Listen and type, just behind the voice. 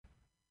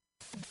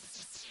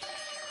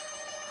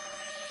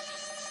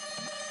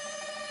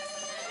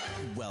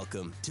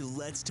Welcome to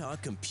Let's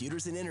Talk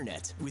Computers and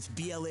Internet with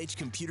BLH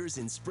Computers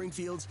in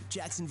Springfield,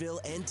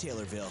 Jacksonville, and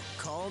Taylorville.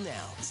 Call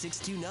now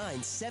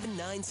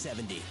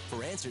 629-7970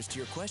 for answers to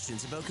your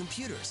questions about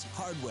computers,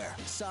 hardware,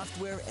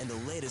 software, and the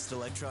latest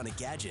electronic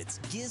gadgets,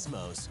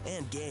 gizmos,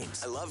 and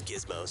games. I love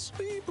gizmos.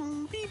 Beep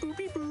boop, beep boop,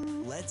 beep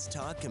boop. Let's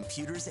Talk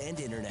Computers and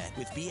Internet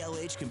with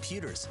BLH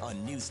Computers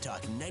on News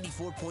Talk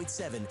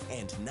 94.7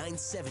 and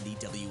 970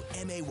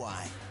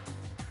 WMAY.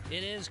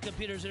 It is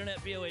Computers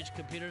Internet, BOH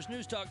Computers,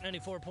 News Talk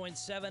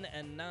 94.7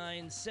 and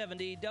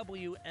 970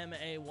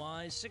 WMAY.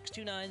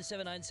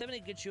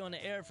 629-7970 gets you on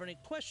the air for any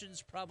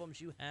questions,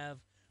 problems you have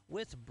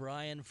with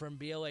Brian from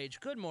BLH.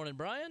 Good morning,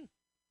 Brian.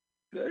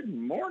 Good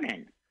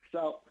morning.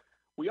 So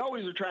we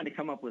always are trying to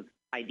come up with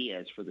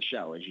ideas for the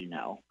show, as you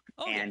know.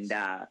 Oh, and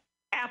yes.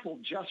 Apple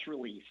just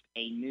released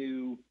a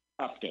new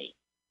update.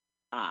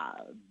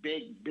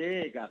 Big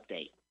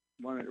update.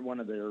 One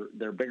of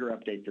their bigger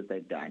updates that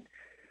they've done.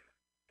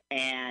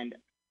 And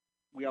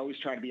we always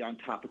try to be on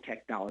top of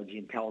technology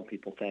and tell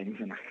people things.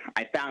 And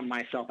I found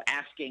myself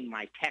asking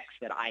my techs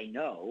that I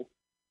know,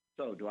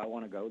 so do I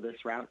want to go this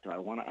route? Do I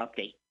want to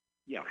update?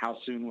 You know, how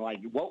soon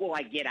what will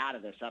I get out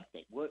of this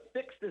update? Will it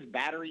fix this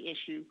battery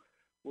issue?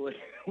 Will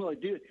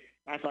it do it?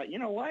 And I thought, you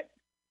know what?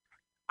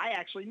 I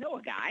actually know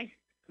a guy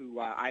who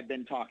I've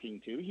been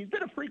talking to. He's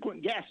been a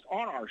frequent guest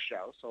on our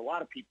show, so a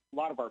lot of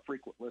our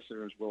frequent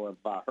listeners will have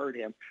heard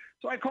him.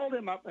 So I called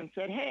him up and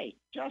said, hey,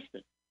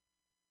 Justin,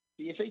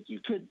 do you think you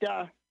could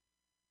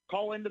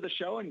call into the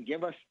show and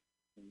give us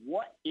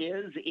what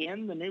is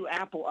in the new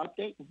Apple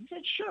update? And he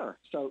said, sure.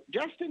 So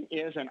Justin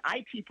is an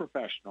IT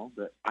professional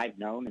that I've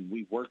known and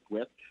we've worked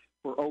with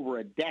for over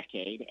a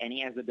decade, and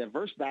he has a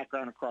diverse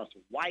background across a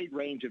wide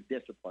range of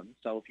disciplines.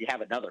 So if you have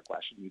another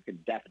question, you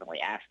can definitely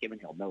ask him and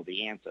he'll know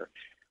the answer.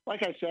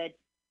 Like I said,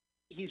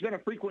 he's been a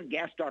frequent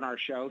guest on our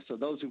show, so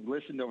those who've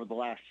listened over the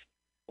last,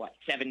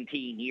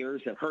 17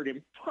 years have heard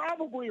him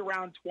probably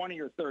around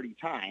 20 or 30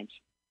 times.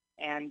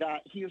 And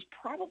he is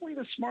probably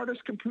the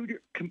smartest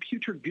computer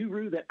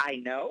guru that I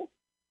know.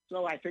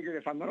 So I figured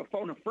if I'm going to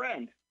phone a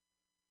friend,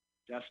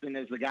 Justin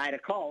is the guy to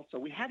call. So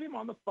we have him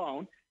on the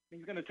phone. And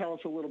he's going to tell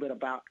us a little bit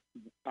about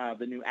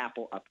the new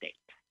Apple update.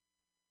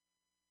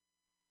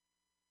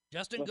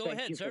 Justin, go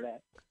ahead, sir.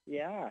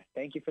 Yeah,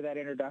 thank you for that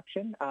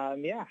introduction.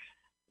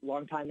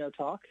 Long time no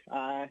talk.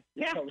 So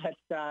let's,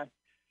 at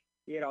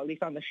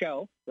least on the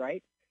show,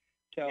 right?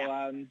 So,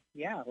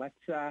 let's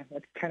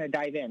kind of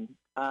dive in.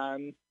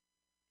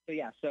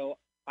 So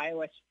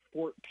iOS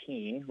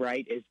 14,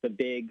 right, is the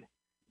big,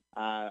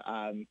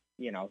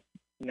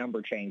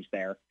 number change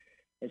there.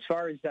 As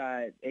far as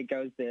it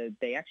goes,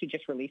 they actually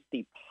just released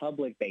the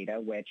public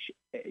beta, which,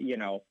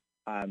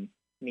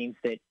 means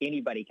that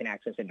anybody can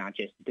access it, not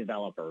just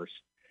developers.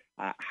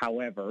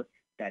 However,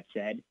 that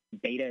said,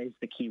 beta is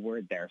the key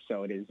word there.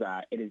 So it is.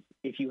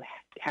 If you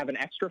have an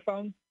extra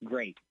phone,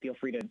 great. Feel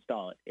free to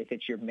install it. If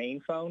it's your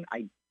main phone,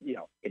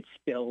 it's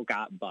still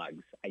got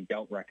bugs. I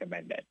don't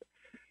recommend it.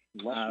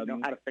 Unless you know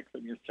how to fix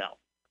them yourself.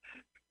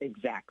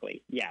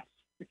 Exactly, yes.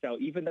 So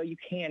even though you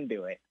can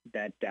do it,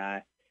 that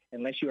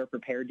unless you are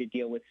prepared to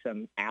deal with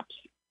some apps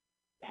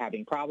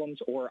having problems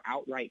or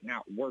outright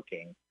not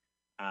working,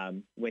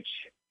 which,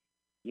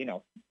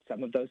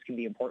 some of those can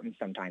be important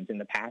sometimes. In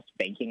the past,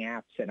 banking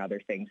apps and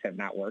other things have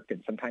not worked,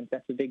 and sometimes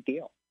that's a big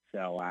deal.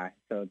 So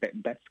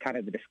that's kind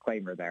of the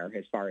disclaimer there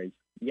as far as,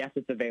 yes,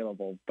 it's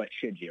available, but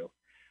should you?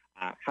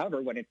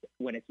 However, when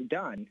it's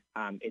done,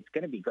 it's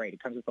going to be great.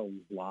 It comes with a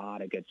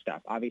lot of good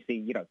stuff.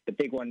 Obviously, the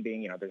big one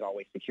being, there's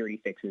always security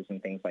fixes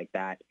and things like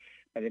that.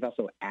 But they've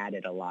also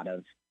added a lot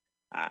of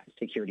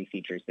security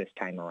features this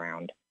time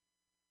around.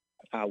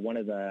 One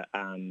of the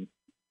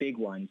big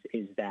ones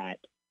is that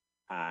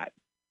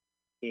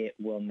it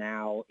will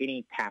now,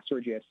 any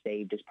password you have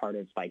saved as part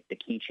of like the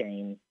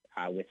keychain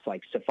with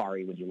like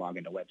Safari when you log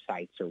into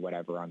websites or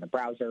whatever on the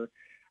browser,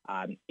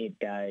 it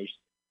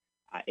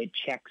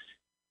checks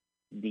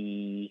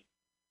the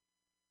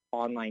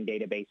online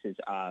databases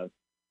of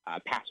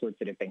passwords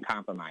that have been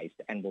compromised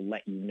and will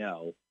let you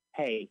know,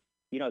 hey,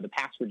 the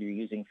password you're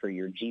using for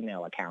your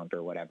Gmail account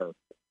or whatever,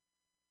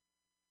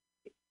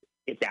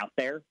 it's out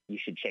there. You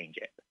should change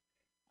it.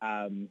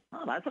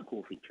 That's a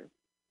cool feature.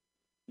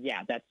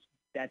 Yeah, that's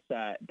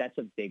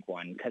a big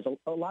one because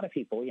a lot of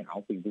people, we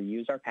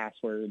reuse our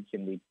passwords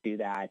and we do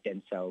that.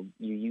 And so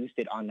you used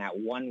it on that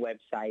one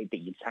website that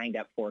you signed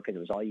up for because it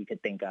was all you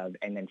could think of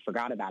and then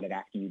forgot about it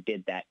after you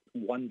did that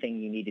one thing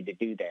you needed to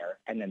do there.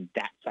 And then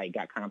that site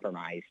got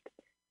compromised.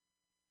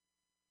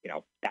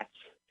 So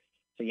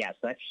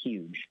that's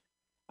huge.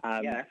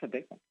 That's a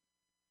big one.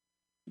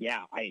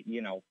 Yeah,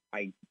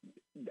 I'd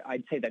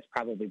say that's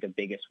probably the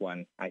biggest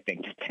one, I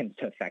think, that tends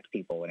to affect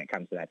people when it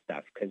comes to that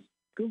stuff because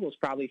Google's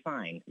probably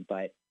fine,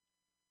 but,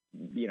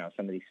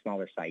 some of these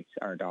smaller sites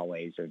aren't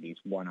always, or these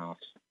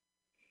one-offs.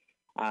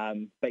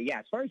 But yeah,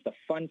 as far as the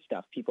fun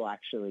stuff, people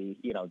actually,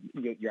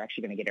 you're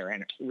actually going to get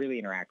really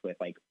interact with,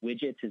 like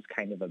widgets is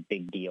kind of a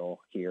big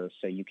deal here.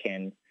 So you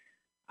can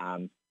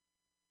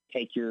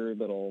take your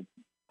little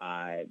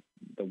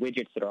the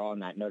widgets that are all on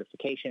that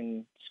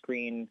notification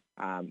screen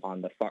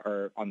on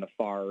the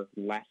far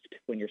left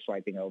when you're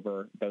swiping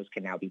over, those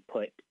can now be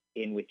put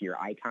in with your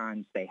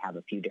icons. They have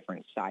a few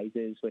different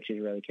sizes, which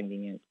is really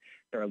convenient.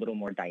 They're a little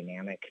more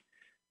dynamic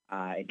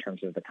in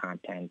terms of the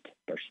content.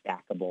 They're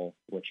stackable,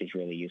 which is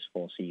really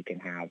useful. So you can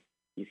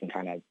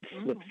kind of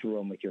flip through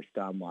them with your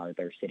thumb while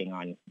they're sitting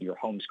on your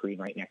home screen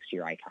right next to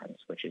your icons,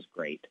 which is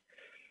great.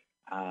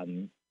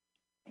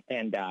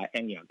 And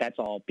that's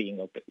all being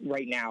open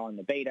right now on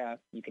the beta.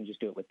 You can just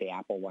do it with the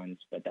Apple ones,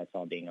 but that's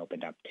all being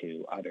opened up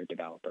to other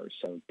developers.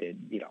 So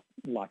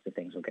lots of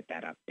things will get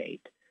that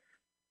update.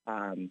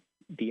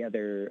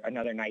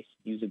 Another nice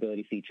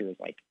usability feature is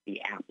like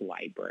the app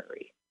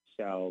library.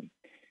 So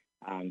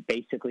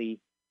basically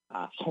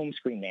home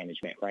screen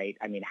management, right?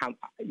 I mean,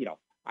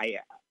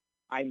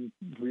 I'm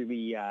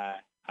really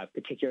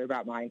particular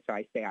about mine, so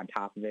I stay on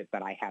top of it,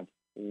 but I have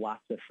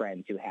lots of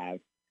friends who have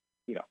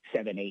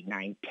 7, 8,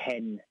 9,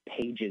 10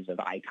 pages of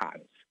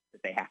icons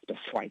that they have to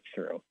swipe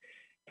through.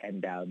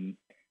 And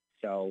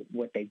so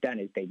what they've done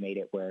is they made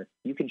it where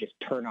you can just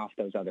turn off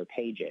those other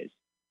pages,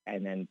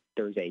 and then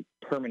there's a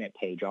permanent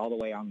page all the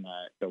way on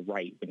the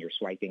right when you're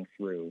swiping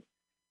through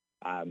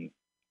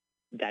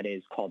that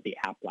is called the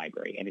app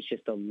library. And it's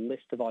just a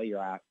list of all your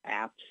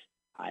apps.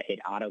 It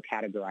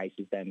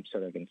auto-categorizes them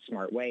sort of in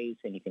smart ways,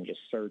 and you can just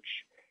search.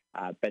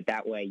 But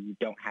that way you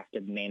don't have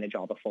to manage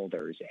all the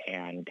folders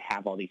and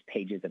have all these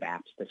pages of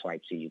apps to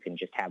swipe. So you can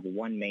just have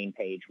one main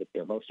page with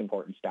their most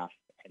important stuff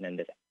and then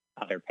this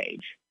other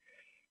page.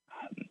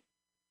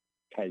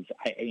 Because,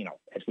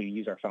 as we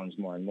use our phones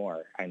more and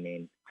more,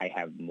 I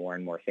have more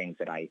and more things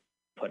that I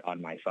put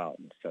on my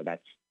phone. So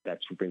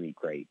that's really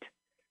great.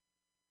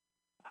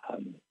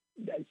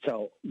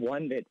 So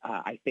one that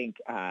I think,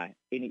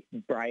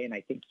 Brian,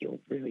 I think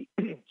you'll really,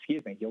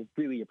 you'll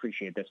really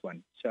appreciate this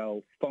one.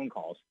 So phone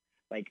calls.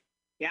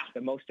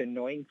 The most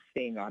annoying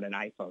thing on an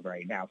iPhone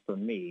right now for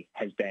me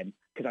has been,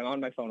 because I'm on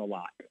my phone a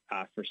lot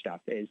for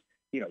stuff, is,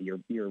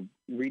 you're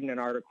reading an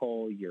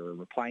article, you're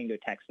replying to a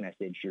text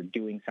message, you're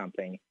doing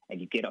something, and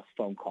you get a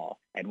phone call.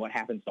 And what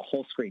happens? The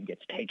whole screen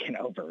gets taken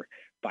over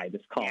by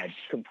this call. Yes.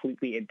 It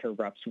completely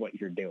interrupts what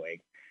you're doing.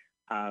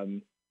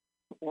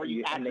 Or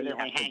you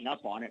accidentally hang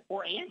up on it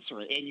or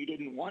answer it, and you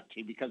didn't want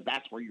to because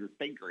that's where your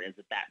thinker is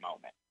at that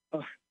moment.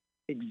 Oh,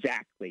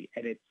 exactly.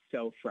 And it's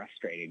so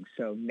frustrating.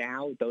 So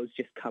now those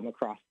just come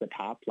across the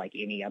top like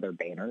any other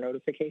banner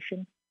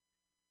notification,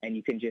 and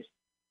you can just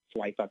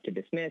swipe up to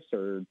dismiss,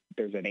 or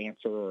there's an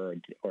answer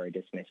or a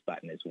dismiss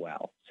button as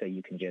well. So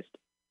you can just,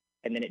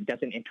 and then it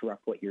doesn't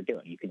interrupt what you're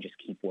doing. You can just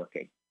keep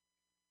working,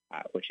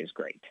 which is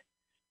great.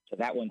 So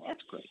that one's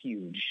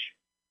huge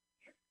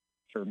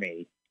for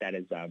me. That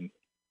has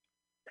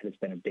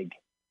been a big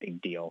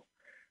deal.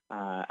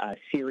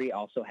 Siri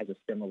also has a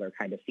similar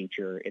kind of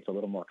feature. It's a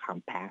little more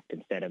compact.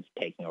 Instead of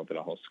taking over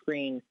the whole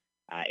screen,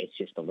 it's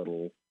just a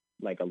little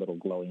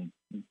glowing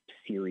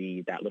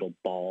Siri, that little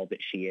ball that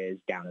she is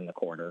down in the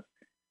corner.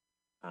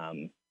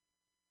 And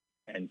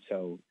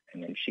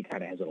then she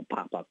kind of has little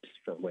pop-ups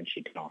for when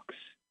she talks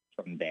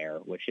from there,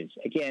 which is,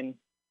 again,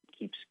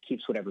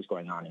 keeps whatever's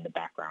going on in the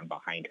background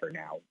behind her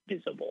now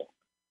visible.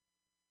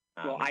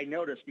 Well, I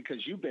noticed,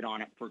 because you've been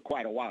on it for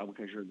quite a while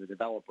because you're the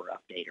developer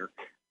updater,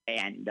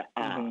 and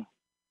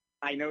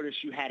I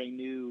noticed you had a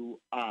new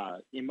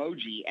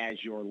emoji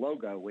as your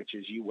logo, which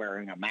is you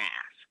wearing a mask.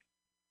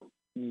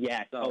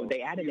 Yes. So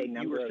they added a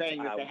number of... You were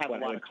saying that they have a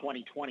lot of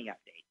 2020 updates.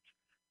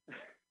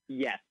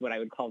 Yes, what I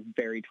would call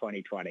very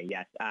 2020,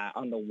 yes.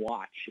 On the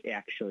watch,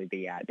 actually,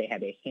 they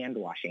have a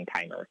hand-washing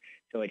timer.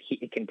 So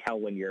it can tell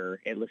when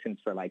it listens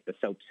for like the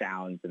soap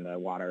sounds and the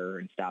water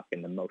and stuff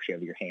and the motion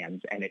of your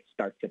hands, and it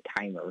starts a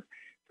timer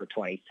for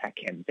 20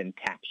 seconds and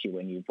taps you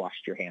when you've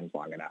washed your hands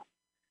long enough.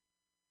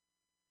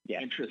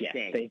 Yes,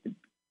 interesting.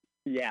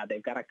 Yes,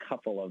 they've got a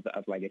couple of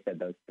like I said,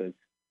 those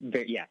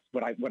very, yes,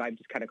 what I'm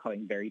just kind of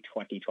calling very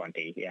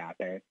 2020. Yeah,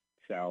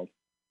 so.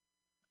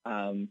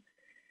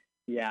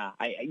 Yeah,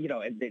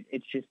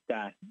 it's just,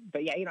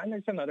 but yeah, and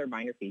there's some other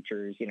minor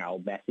features,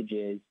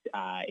 messages,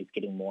 it's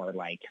getting more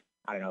like,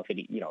 I don't know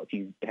if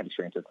you have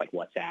experience with like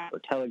WhatsApp or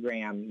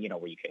Telegram,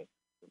 where you can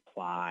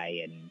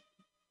reply and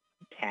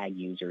tag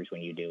users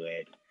when you do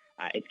it.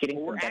 It's getting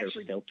some better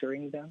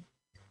filtering though.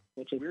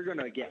 We're going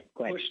to get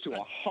pushed to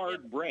a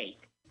hard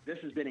break. This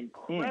has been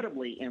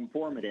incredibly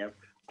informative.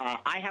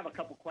 I have a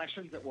couple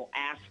questions that we'll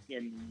ask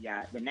in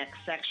the next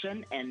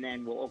section, and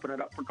then we'll open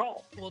it up for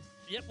calls.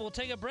 We'll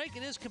take a break.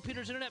 It is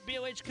Computers Internet,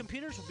 BOH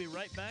Computers. We'll be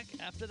right back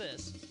after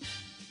this.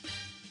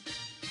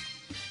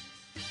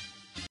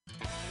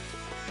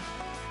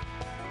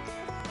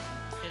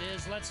 It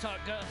is Let's Talk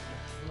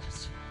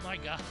my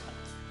God.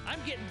 I'm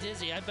getting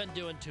dizzy. I've been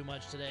doing too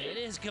much today. It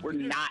is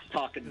Computers. We're not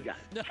talking guns.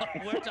 No,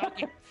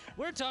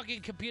 we're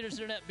talking Computers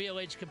Internet,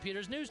 BOH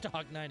Computers, News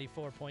Talk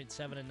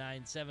 94.7 and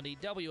 970,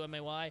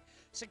 WMAY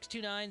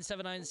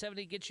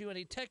 629-7970. Get you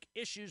any tech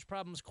issues,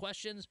 problems,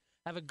 questions.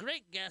 Have a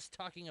great guest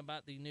talking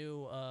about the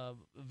new,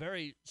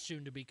 very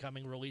soon to be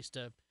coming release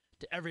to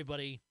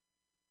everybody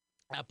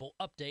Apple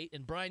update.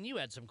 And Brian, you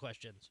had some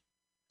questions.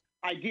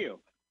 I do.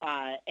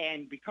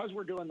 And because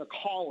we're doing the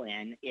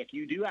call-in, if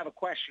you do have a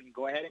question,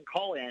 go ahead and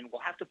call in.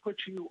 We'll have to put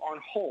you on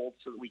hold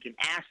so that we can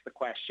ask the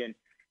question.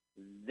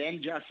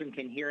 Then Justin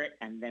can hear it,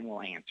 and then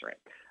we'll answer it.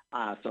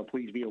 So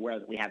please be aware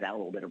that we have that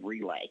little bit of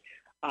relay.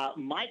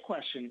 My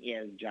question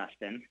is,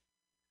 Justin,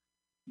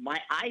 my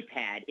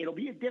iPad, it'll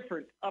be a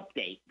different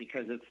update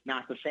because it's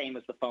not the same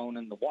as the phone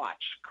and the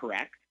watch,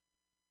 correct?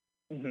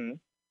 Mm-hmm.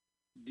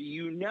 Do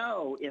you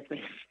know if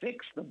they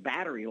fixed the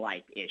battery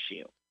life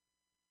issue?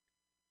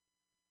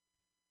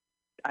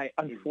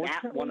 Unfortunately, is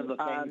that one of the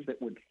things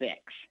that would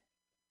fix?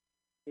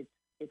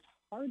 It's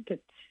hard to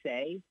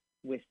say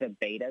with the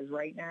betas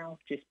right now,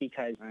 just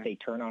because they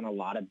turn on a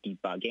lot of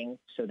debugging,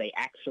 so they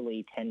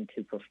actually tend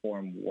to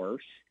perform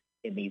worse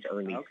in these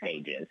early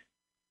stages.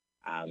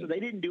 So they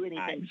didn't do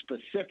anything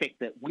specific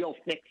that will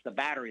fix the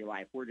battery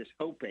life. We're just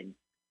hoping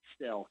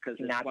still, because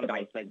it's one of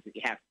those things that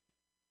you have.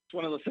 It's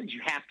one of those things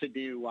you have to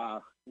do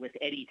with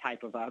any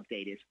type of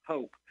update is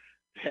hope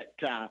that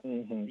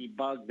the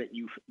bug that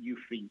you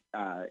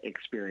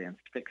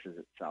experienced fixes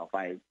itself.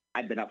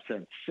 I've been up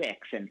since 6,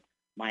 and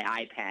my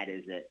iPad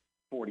is at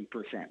 40%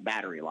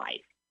 battery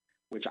life,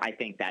 which I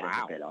think that is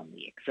a bit on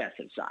the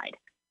excessive side.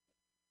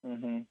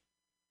 Mm-hmm.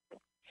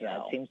 Yeah,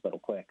 it seems a little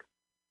quick.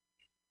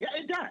 Yeah,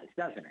 it does,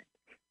 doesn't it?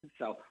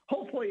 So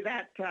hopefully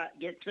that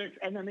gets fixed.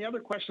 And then the other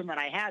question that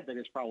I had that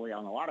is probably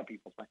on a lot of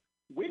people's mind,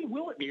 when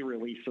will it be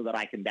released so that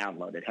I can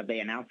download it? Have they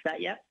announced that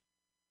yet?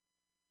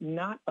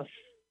 Not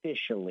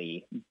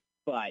officially,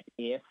 but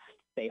if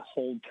they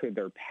hold to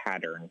their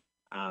pattern,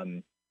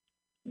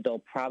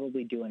 they'll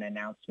probably do an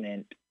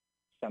announcement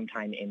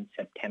sometime in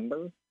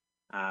September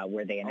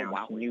where they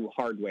announce new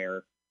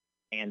hardware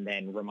and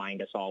then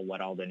remind us all what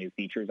all the new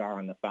features are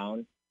on the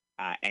phone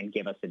and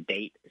give us a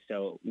date.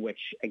 So, which,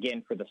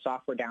 again, for the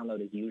software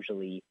download is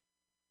usually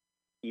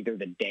either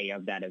the day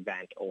of that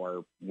event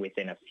or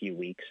within a few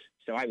weeks.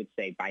 So I would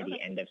say by the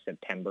end of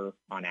September,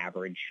 on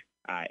average,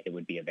 it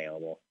would be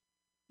available.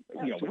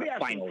 Yeah, so we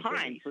have some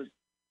time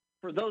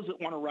for those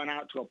that want to run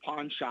out to a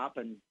pawn shop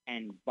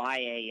and buy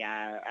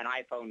an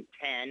iPhone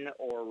 10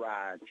 or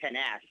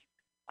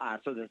 10s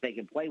so that they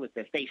can play with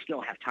this. They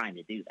still have time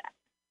to do that.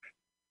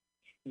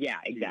 Yeah,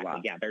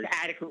 exactly. To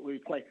adequately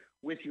play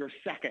with your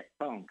second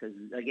phone, because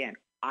again,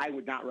 I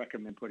would not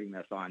recommend putting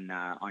this on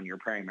your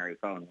primary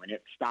phone when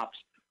it stops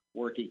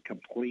working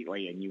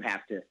completely and you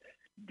have to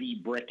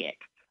de-brick it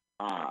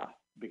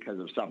because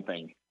of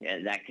something.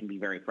 That can be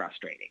very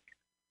frustrating.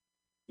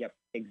 Yep,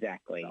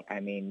 exactly. I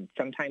mean,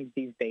 sometimes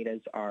these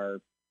betas are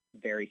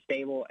very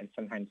stable and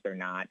sometimes they're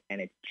not,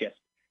 and it's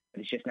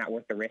just not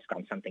worth the risk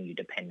on something you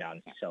depend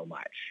on so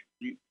much.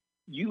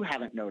 You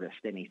haven't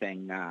noticed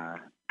anything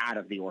out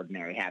of the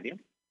ordinary, have you?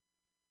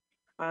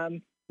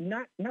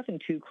 Nothing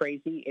too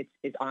crazy.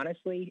 It's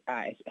honestly,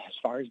 as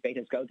far as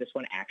betas go, this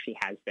one actually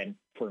has been,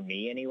 for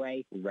me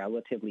anyway,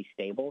 relatively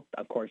stable.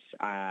 Of course,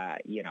 on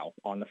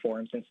the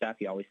forums and stuff,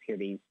 you always hear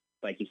these,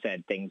 like you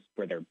said, things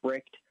where they're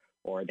bricked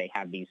or they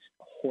have these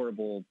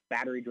horrible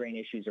battery drain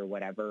issues or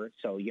whatever.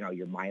 So,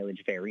 your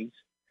mileage varies,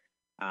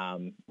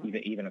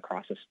 even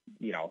across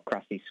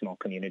these small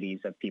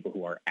communities of people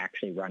who are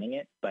actually running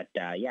it. But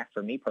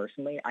for me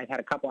personally, I've had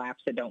a couple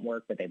apps that don't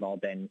work, but they've all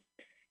been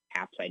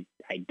apps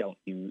I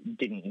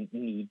didn't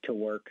need to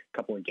work. A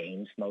couple of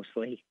games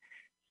mostly.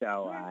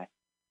 So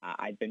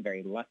I've been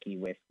very lucky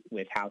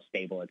with how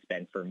stable it's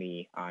been for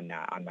me on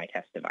my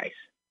test device.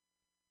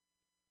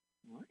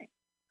 All right.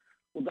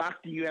 Well, Doc,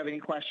 do you have any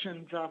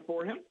questions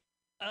for him?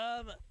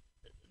 And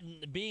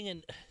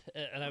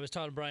I was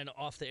talking to Brian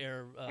off the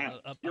air.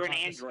 You're an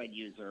Android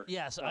user.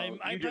 Yes, so I'm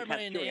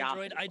primarily an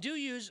Android. I do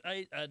use.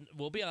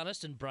 We'll be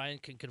honest, and Brian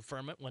can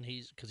confirm it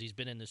because he's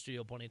been in the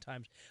studio plenty of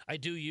times. I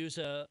do use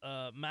a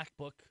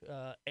MacBook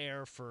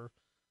Air for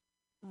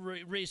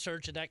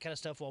research and that kind of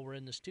stuff while we're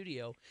in the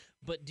studio.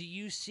 But do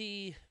you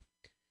see?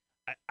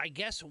 I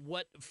guess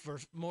what for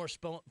more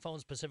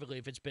phones specifically,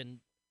 if it's been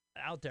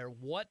out there,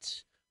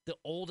 what's the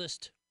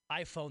oldest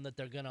iPhone that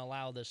they're going to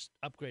allow this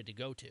upgrade to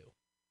go to?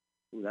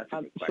 Ooh, that's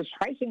a good question.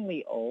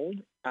 Surprisingly old.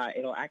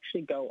 It'll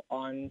actually go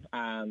on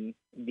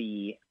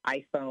the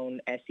iPhone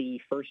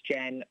SE first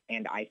gen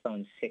and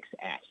iPhone 6s.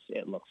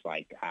 It looks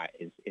like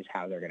is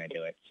how they're going to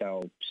do it.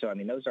 So I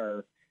mean, those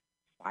are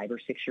 5 or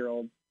 6 year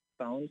old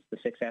phones, the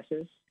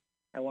 6s's.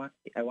 I want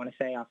to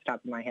say off the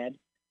top of my head.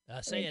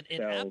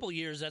 In Apple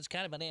years, that's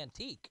kind of an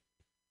antique.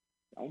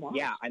 Almost.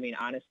 Yeah, I mean,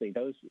 honestly,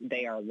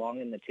 they are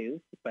long in the tooth,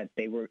 but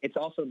it's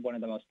also one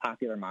of the most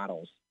popular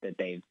models that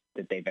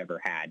they've ever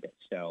had.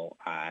 So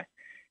I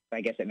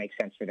guess it makes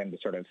sense for them to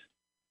sort of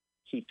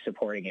keep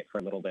supporting it for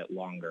a little bit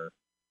longer.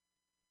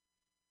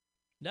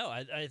 No,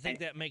 I think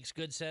that makes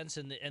good sense.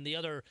 And the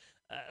other,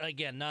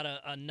 again, not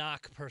a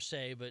knock per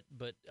se,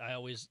 but I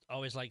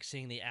always like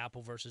seeing the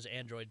Apple versus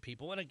Android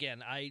people. And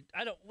again, I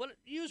don't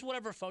use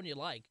whatever phone you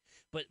like,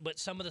 but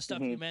some of the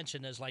stuff you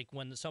mentioned is like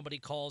when somebody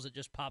calls, it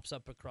just pops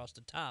up across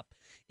the top.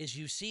 Is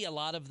you see a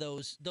lot of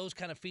those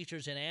kind of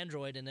features in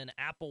Android, and then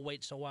Apple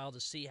waits a while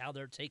to see how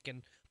they're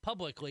taken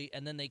publicly,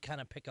 and then they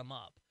kind of pick them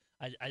up.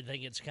 I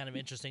think it's kind of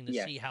interesting to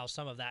see how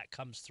some of that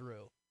comes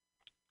through.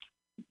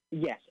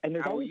 Yes, and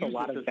there's I will always a use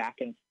lot this of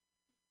back and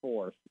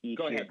forth each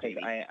Go year. ahead,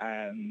 Davey.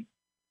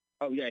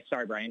 Oh yeah,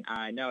 sorry, Brian.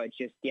 No, it's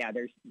just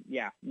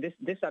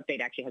This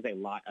update actually has a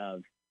lot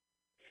of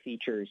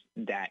features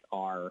that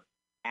are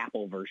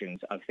Apple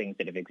versions of things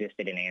that have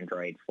existed in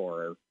Android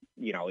for,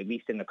 at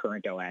least in the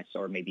current OS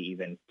or maybe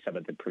even some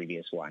of the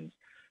previous ones.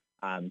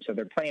 So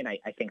they're playing, I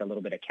think, a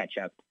little bit of catch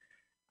up.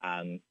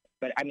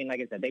 But I mean, like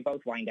I said, they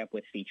both wind up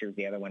with features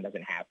the other one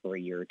doesn't have for a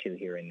year or two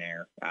here and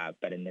there.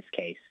 But in this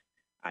case,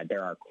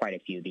 there are quite a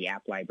few. The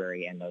app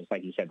library and those,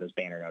 like you said, those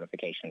banner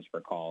notifications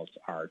for calls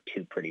are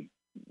two pretty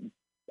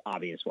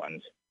obvious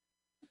ones.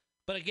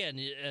 But again,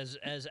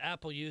 as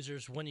Apple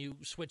users, when you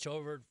switch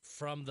over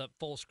from the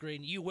full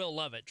screen, you will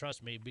love it.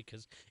 Trust me,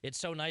 because it's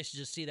so nice to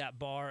just see that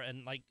bar.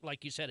 And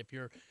like you said, if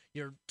you're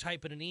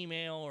typing an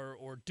email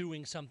or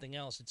doing something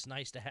else, it's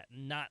nice to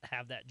not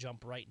have that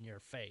jump right in your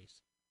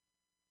face.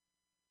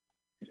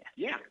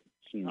 Yeah,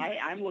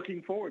 I'm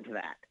looking forward to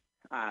that.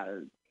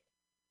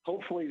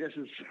 Hopefully this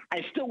is –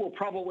 I still will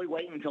probably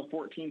wait until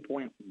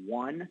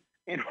 14.1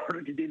 in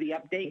order to do the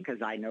update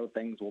because I know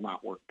things will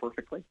not work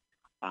perfectly.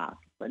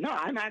 But no,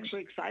 I'm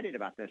actually excited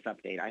about this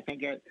update. I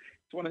think it's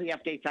one of the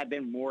updates I've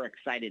been more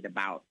excited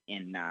about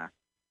in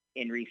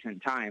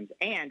recent times.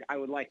 And I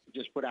would like to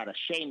just put out a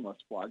shameless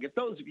plug. If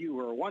those of you who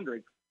are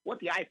wondering what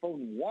the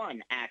iPhone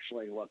 1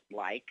 actually looked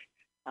like,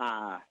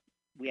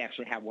 we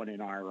actually have one in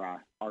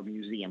our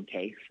museum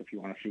case if you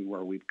want to see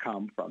where we've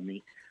come from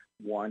the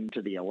 1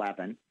 to the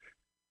 11.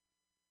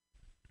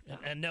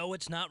 And no,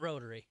 it's not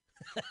rotary.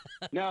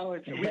 No,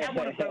 we have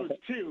one of those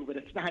too, but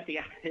it's not the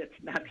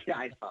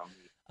iPhone.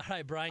 All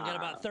right, Brian, got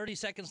about 30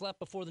 seconds left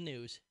before the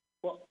news.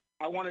 Well,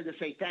 I wanted to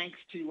say thanks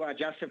to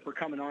Justin for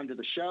coming on to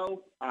the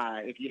show.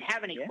 If you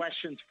have any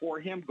questions for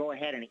him, go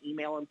ahead and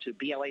email him to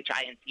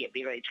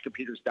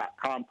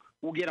blhint@blhcomputers.com.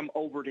 We'll get them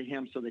over to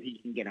him so that he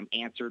can get them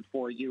answered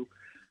for you.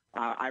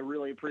 I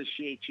really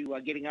appreciate you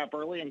getting up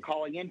early and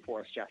calling in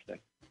for us, Justin.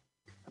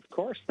 Of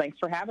course. Thanks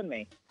for having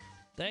me.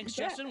 Thanks,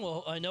 Justin.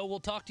 Well, I know we'll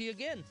talk to you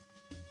again.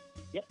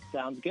 Yep,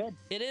 sounds good.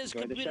 It is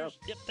Enjoy Computers.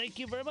 Yep, thank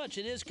you very much.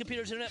 It is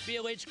Computers Internet,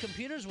 BOH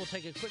Computers. We'll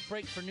take a quick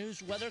break for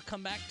news, weather.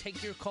 Come back,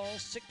 take your call,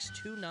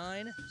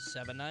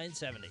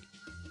 629-7970.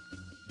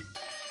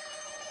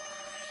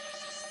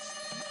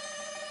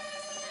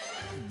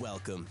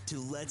 Welcome to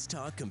Let's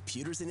Talk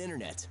Computers and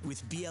Internet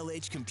with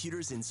BLH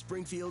Computers in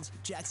Springfield,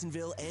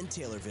 Jacksonville, and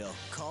Taylorville.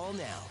 Call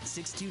now,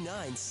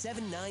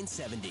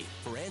 629-7970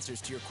 for answers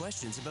to your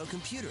questions about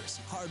computers,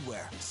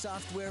 hardware,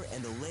 software,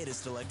 and the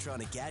latest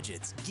electronic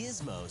gadgets,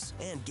 gizmos,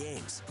 and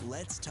games.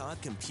 Let's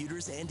Talk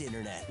Computers and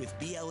Internet with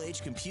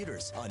BLH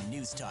Computers on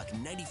News Talk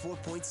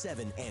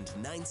 94.7 and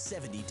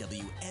 970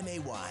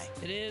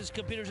 WMAY. It is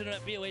Computers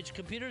Internet, BOH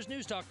Computers,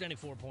 News Talk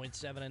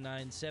 94.7 and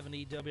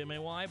 970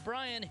 WMAY.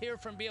 Brian here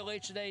from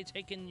BLH today,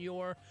 taking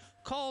your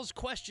calls,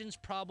 questions,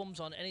 problems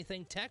on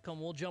anything tech,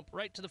 and we'll jump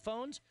right to the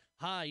phones.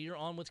 Hi, you're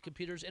on with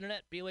Computers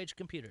Internet, BOH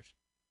Computers.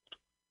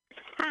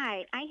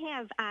 Hi, I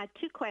have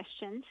two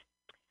questions.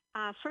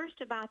 First,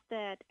 about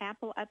that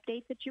Apple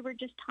update that you were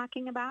just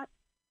talking about.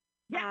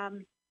 Yeah.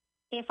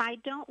 If I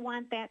don't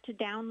want that to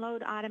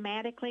download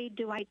automatically,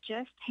 do I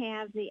just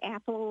have the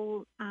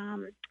Apple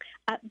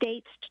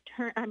updates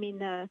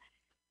the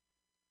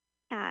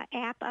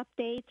app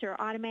updates or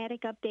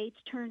automatic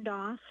updates turned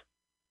off?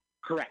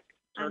 Correct.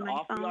 Turn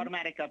off the phone?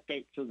 automatic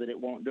update so that it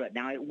won't do it.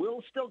 Now, it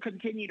will still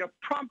continue to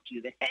prompt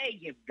you that, hey,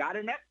 you've got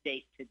an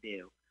update to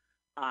do.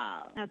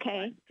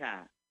 Okay.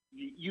 But,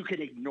 you could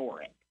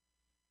ignore it.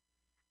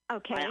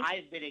 Okay.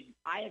 I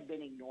have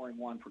been ignoring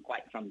one for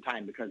quite some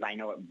time because I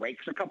know it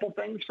breaks a couple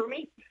things for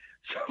me.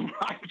 So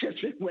I've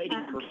just been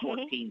waiting for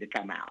 14 to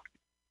come out.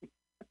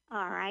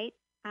 All right.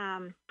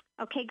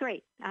 Okay,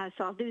 great.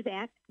 So I'll do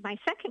that. My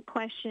second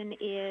question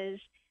is,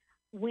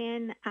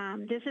 when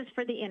this is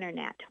for the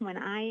internet, when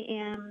I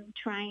am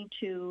trying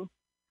to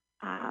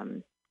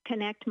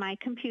connect my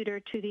computer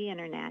to the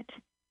internet,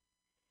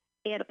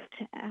 it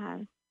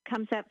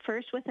comes up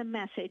first with a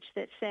message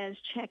that says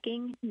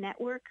checking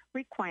network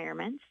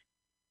requirements,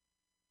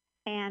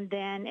 and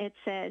then it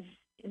says,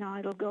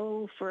 it'll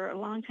go for a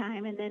long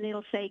time, and then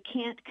it'll say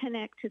can't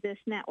connect to this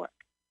network.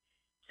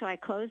 So I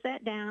close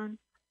that down,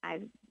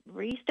 I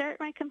restart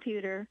my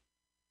computer,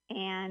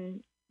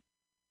 and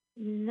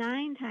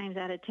 9 times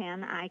out of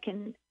 10, I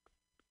can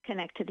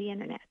connect to the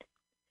internet.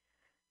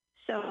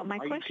 So my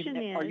question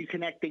is... Are you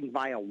connecting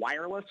via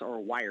wireless or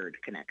wired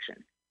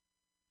connection?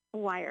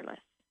 Wireless.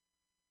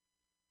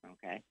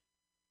 Okay.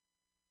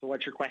 So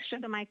what's your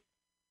question? So my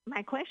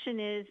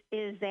question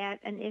is that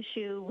an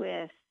issue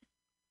with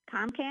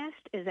Comcast?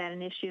 Is that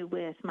an issue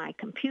with my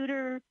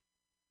computer?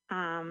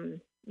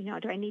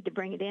 Do I need to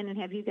bring it in and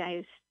have you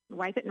guys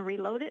wipe it and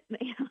reload it?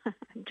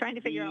 I'm trying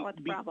to figure out what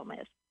the problem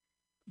is.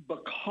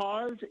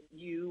 Because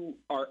you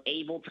are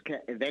able to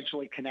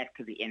eventually connect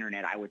to the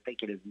internet, I would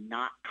think it is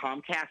not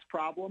Comcast's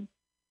problem.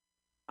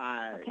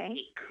 Okay.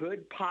 It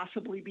could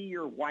possibly be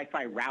your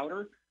Wi-Fi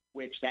router,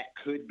 which that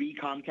could be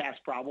Comcast's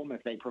problem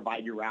if they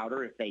provide your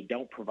router. If they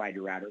don't provide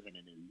your router, then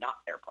it is not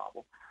their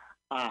problem.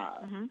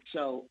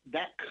 So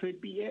that could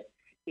be it.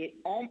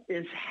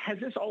 Has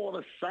this all of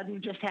a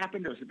sudden just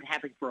happened, or has it been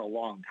happening for a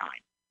long time?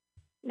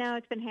 No,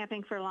 it's been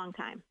happening for a long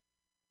time.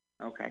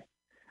 Okay.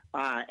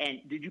 And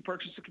did you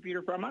purchase a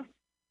computer from us?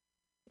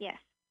 Yes.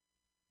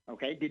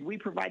 Okay. Did we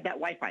provide that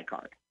Wi-Fi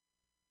card?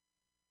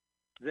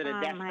 Is it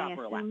a desktop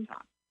or a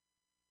laptop?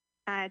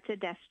 It's a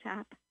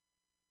desktop.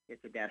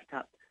 It's a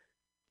desktop.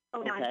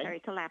 Oh, no, I'm sorry.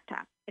 It's a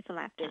laptop. It's a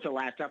laptop. It's a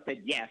laptop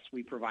that, yes,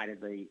 we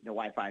provided the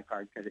Wi-Fi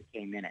card because it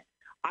came in it.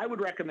 I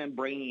would recommend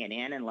bringing it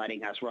in and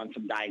letting us run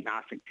some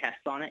diagnostic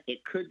tests on it.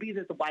 It could be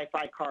that the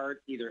Wi-Fi card,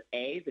 either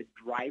A, the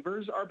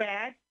drivers are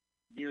bad.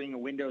 During a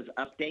Windows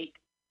update,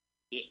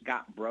 it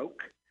got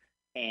broke,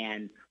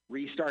 and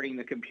restarting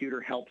the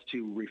computer helps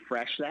to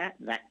refresh that.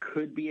 That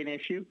could be an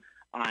issue.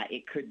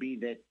 It could be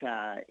that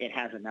it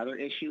has another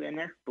issue in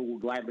there, but we'll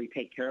gladly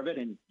take care of it,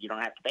 and you don't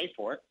have to pay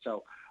for it.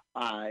 So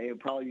it would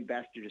probably be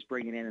best to just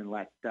bring it in and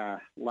let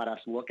us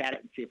look at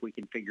it and see if we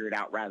can figure it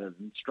out rather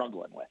than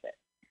struggling with it.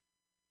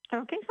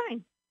 Okay,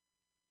 fine.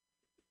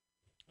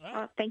 All right.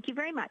 Well, thank you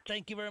very much.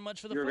 Thank you very much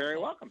for the You're phone very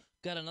call. welcome.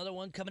 Got another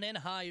one coming in.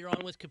 Hi, you're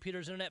on with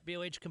Computers Internet,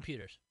 BOH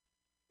Computers.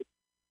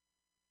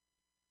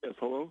 Yes,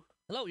 hello?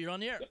 Hello, you're on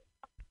the air.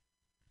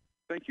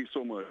 Thank you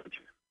so much.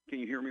 Can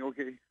you hear me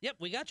okay? Yep,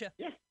 we got you.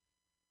 Yeah.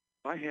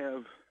 I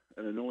have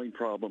an annoying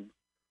problem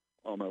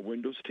on my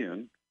Windows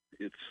 10.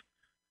 I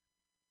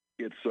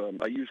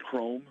use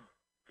Chrome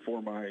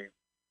for my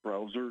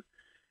browser,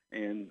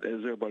 and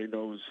as everybody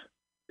knows,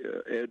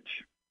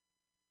 Edge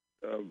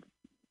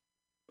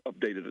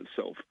updated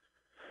itself,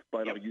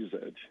 but I don't use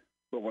Edge.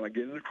 But when I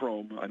get into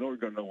Chrome, I know you're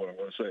going to know what I'm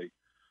going to say.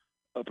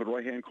 Up in the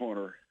right-hand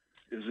corner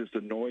is this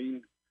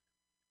annoying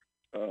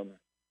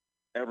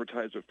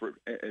advertisement for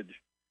Edge,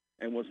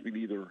 and wants me to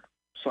either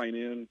sign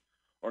in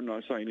or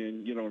not sign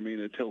in. You know what I mean?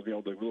 It tells me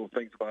all the little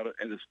things about it,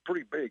 and it's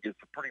pretty big. It's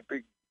a pretty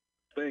big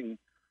thing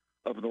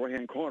up in the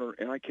right-hand corner,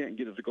 and I can't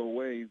get it to go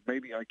away.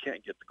 Maybe I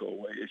can't get it to go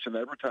away. It's an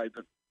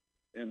advertisement,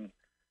 and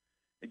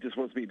it just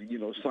wants me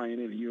to, sign in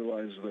and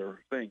utilize their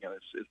thing, and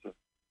it's a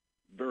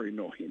very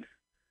annoying.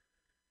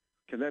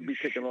 Can that be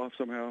taken off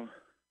somehow?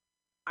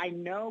 I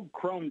know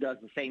Chrome does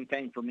the same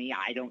thing for me.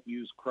 I don't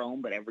use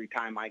Chrome, but every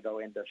time I go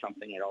into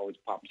something, it always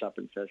pops up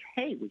and says,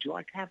 "Hey, would you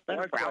like to have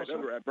better browser?" I've tried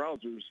other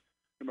browsers.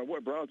 No matter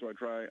what browser I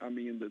try, I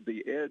mean,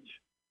 the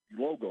Edge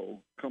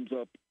logo comes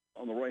up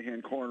on the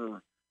right-hand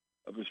corner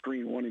of the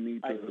screen wanting me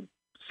to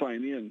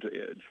sign in to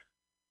Edge.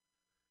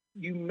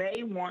 You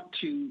may want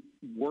to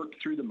work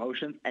through the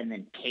motions and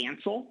then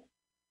cancel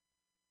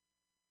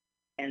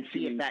and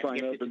see if that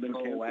gets it to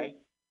go away.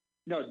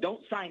 No,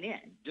 don't sign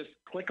in. Just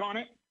click on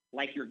it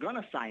like you're going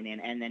to sign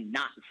in and then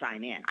not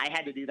sign in. I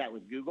had to do that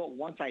with Google.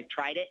 Once I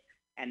tried it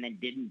and then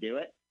didn't do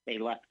it, they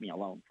left me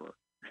alone for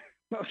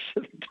most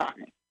of the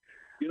time.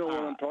 You know what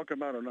I'm talking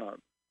about or not?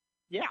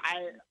 Yeah,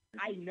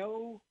 I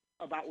know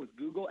about with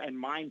Google, and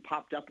mine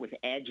popped up with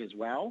Edge as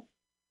well,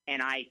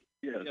 and I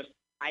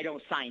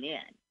don't sign in.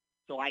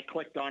 So I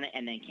clicked on it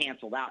and then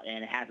canceled out,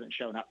 and it hasn't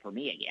shown up for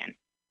me again.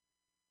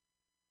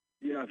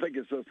 Yeah, I think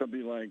it says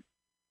something like,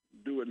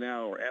 do it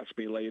now or ask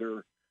me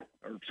later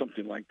or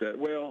something like that.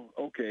 Well,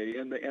 okay,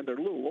 and their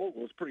little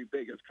logo is pretty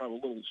big. It's kind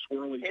of a little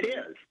swirly. It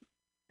is.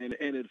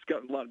 And it's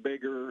gotten a lot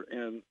bigger,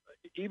 and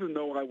even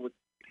though I would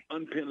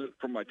unpin it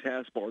from my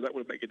taskbar, that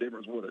would make a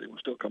difference, would it? It would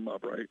still come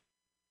up, right?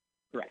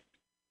 Correct.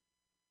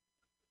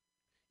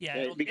 Yeah,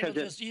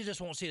 you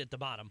just won't see it at the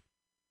bottom.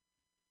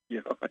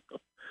 Yeah.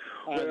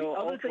 Well,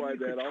 I'll try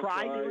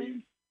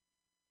that.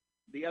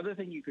 The other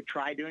thing you could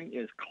try doing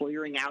is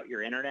clearing out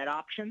your internet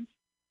options,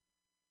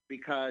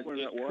 because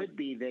it could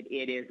be that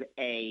it is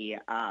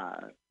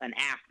an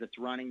app that's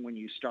running when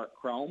you start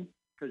Chrome,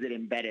 because it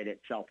embedded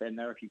itself in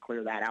there. If you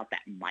clear that out,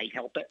 that might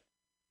help it.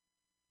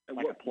 And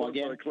like what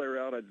plug-in. do I clear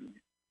out? I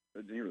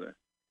didn't hear that.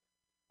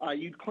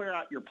 You'd clear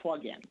out your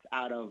plugins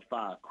out of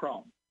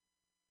Chrome.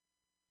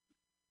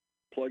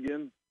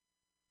 Plug-in?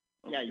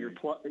 Okay. Yeah, you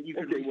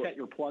can reset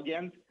your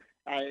plugins.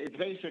 It's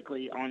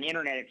basically, on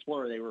Internet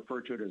Explorer, they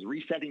refer to it as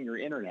resetting your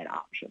internet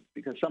options,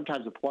 because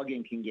sometimes a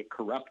plugin can get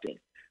corrupted.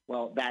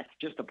 Well, that's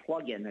just a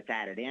plugin that's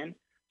added in,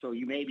 so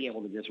you may be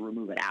able to just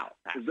remove it out.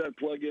 Is that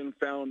plugin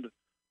found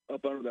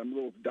up under them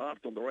little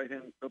dots on the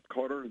right-hand up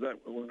corner? Is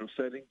that one of the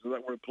settings? Is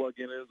that where the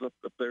plugin is up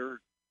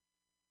there?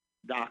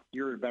 Doc,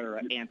 you're a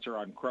better answer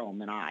on Chrome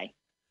than I.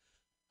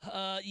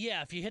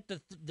 Yeah, if you hit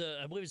the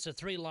I believe it's the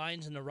three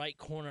lines in the right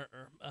corner,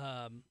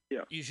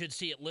 you should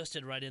see it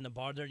listed right in the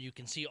bar there. You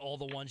can see all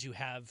the ones you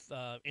have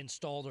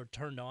installed or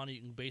turned on.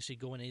 You can basically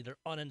go and either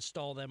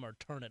uninstall them or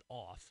turn it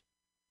off.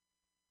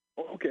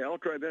 Okay, I'll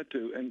try that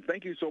too. And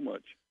thank you so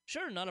much.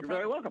 Sure, not a problem. You're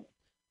very welcome.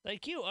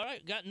 Thank you. All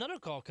right, got another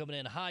call coming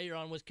in. Hi, you're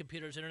on with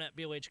Computers Internet,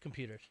 BOH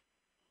Computers.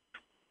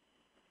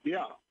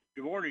 Yeah,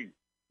 good morning.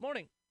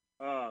 Morning.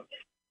 What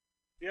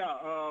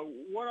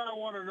I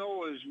want to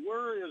know is,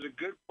 where is a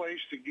good place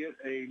to get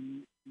a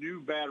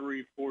new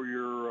battery for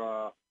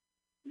your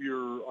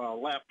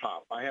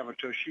laptop? I have a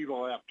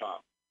Toshiba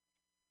laptop.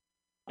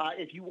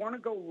 If you want to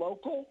go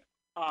local,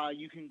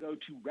 you can go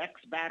to Rex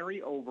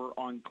Battery over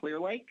on Clear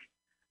Lake.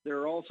 There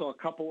are also a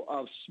couple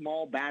of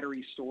small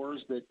battery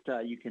stores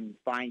that you can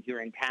find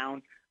here in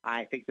town.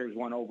 I think there's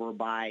one over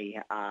by,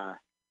 I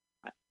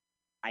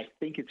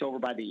think it's over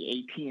by the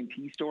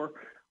AT&T store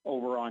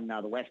over on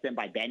the West End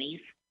by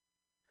Benny's.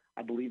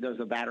 I believe there's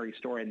a battery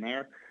store in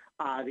there.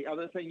 The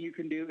other thing you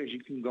can do is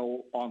you can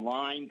go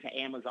online to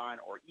Amazon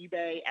or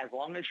eBay. As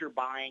long as you're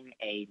buying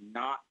a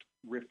not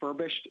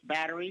refurbished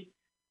battery,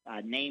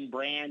 name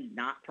brand,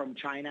 not from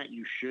China,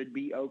 you should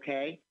be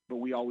okay. But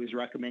we always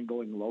recommend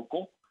going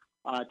local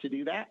to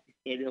do that.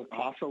 It'll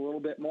cost a little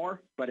bit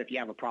more, but if you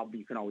have a problem,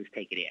 you can always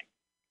take it in.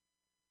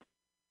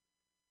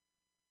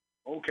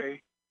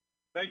 Okay.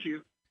 Thank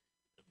you.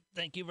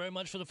 Thank you very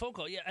much for the phone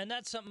call. Yeah, and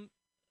that's something,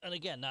 and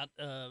again, not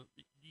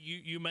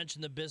you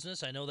mentioned the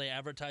business. I know they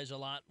advertise a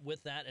lot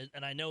with that,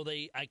 and I know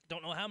I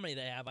don't know how many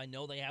they have. I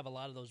know they have a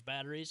lot of those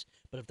batteries,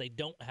 but if they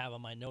don't have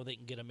them, I know they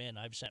can get them in.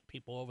 I've sent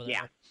people over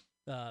there.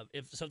 Yeah.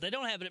 If they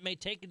don't have it, it may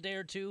take a day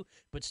or two,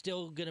 but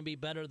still going to be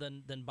better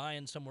than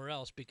buying somewhere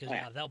else because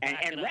they'll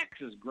back it up. And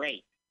Rex is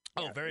great.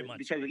 Oh, very much.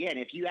 Because again,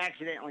 if you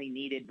accidentally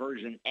needed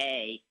version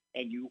A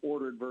and you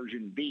ordered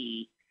version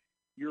B,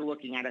 you're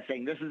looking at it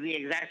saying, this is the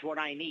exact one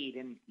I need,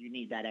 and you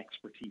need that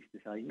expertise to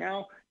tell you,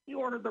 no, you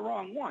ordered the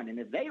wrong one. And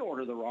if they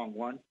order the wrong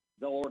one,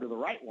 they'll order the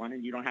right one,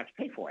 and you don't have to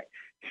pay for it.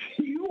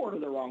 If you order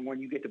the wrong one,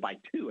 you get to buy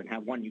two and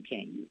have one you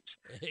can't use.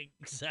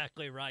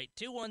 Exactly right.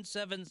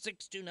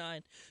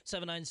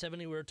 217-629-7970.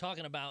 We were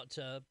talking about,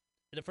 in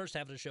the first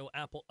half of the show,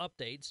 Apple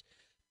updates.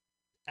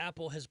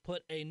 Apple has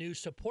put a new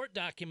support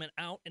document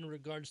out in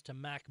regards to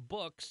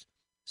MacBooks,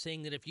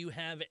 saying that if you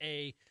have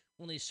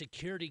one of these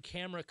security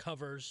camera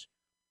covers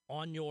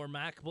on your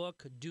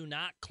MacBook, do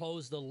not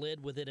close the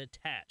lid with it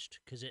attached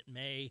because it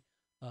may.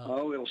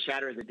 It'll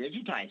shatter the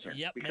digitizer.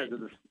 Yep,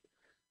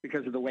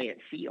 because of the way it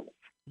seals.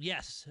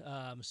 Yes.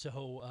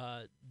 So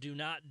do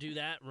not do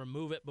that.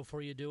 Remove it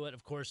before you do it.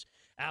 Of course,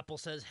 Apple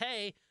says,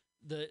 hey,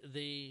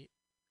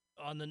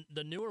 on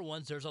the newer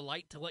ones, there's a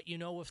light to let you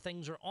know if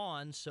things are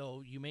on.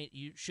 So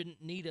you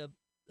shouldn't need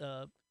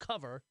a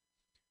cover.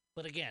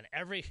 But again,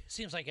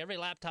 seems like every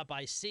laptop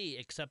I see,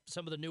 except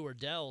some of the newer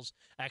Dells,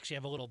 actually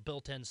have a little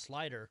built-in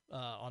slider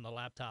on the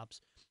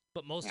laptops.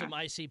 But most of them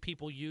I see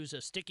people use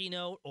a sticky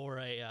note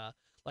or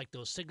like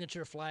those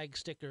signature flag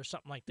stickers,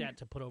 something like that,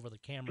 to put over the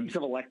camera. Piece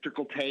of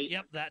electrical tape.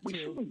 Yep, that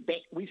too.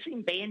 We've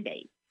seen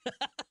Band-Aids.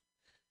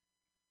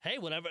 Hey,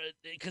 whatever,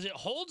 because it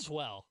holds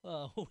well.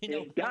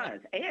 It does,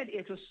 and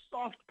it's a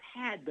soft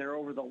pad there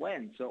over the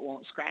lens, so it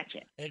won't scratch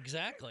it.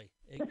 Exactly.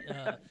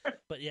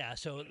 But yeah,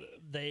 so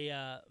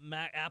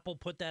Apple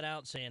put that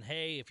out saying,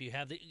 hey, if you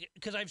have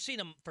because I've seen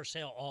them for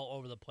sale all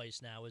over the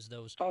place now. Is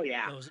those? Oh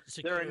yeah, those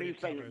they're a new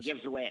security thing covers. that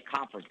gives away at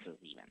conferences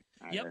even.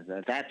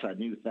 Yep, that's a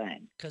new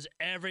thing. Because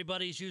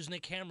everybody's using a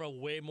camera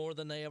way more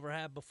than they ever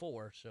have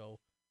before.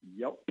 So.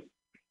 Yep.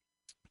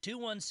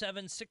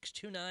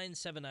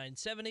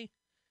 217-629-7970.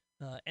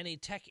 Any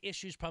tech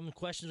issues, problems,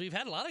 questions? We've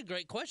had a lot of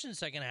great questions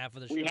second half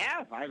of the show. We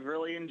have. I've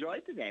really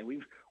enjoyed today.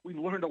 We've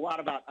learned a lot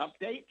about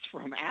updates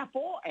from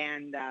Apple,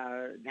 and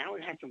now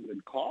we've had some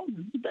good calls.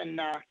 It's been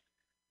a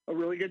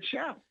really good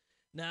show.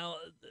 Now,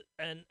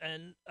 and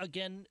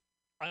again,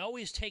 I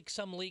always take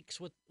some leaks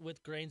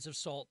with grains of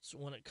salt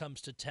when it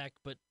comes to tech,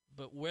 but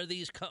where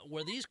these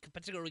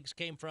particular leaks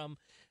came from,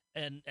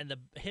 and the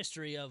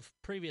history of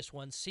previous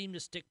ones seem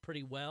to stick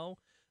pretty well.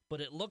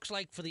 But it looks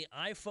like for the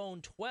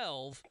iPhone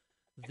 12.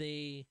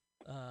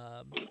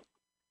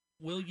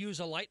 Will use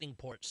a lightning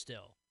port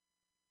still.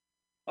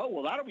 Oh,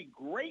 well, that'll be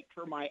great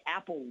for my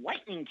Apple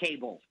lightning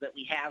cables that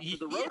we have for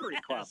the Rotary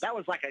Club. That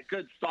was like a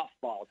good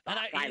softball. And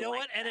you know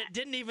what? That. And it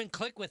didn't even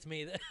click with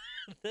me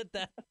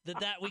that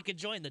we could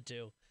join the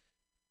two.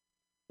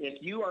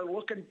 If you are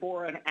looking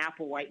for an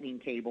Apple lightning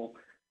cable,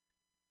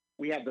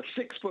 we have the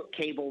 6-foot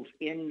cables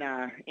in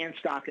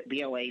stock at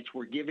BLH.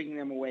 We're giving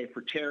them away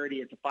for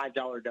charity. It's a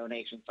 $5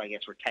 donation, so I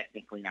guess we're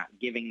technically not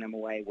giving them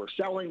away. We're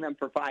selling them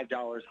for $5.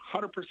 100%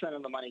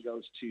 of the money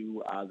goes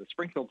to the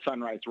Springfield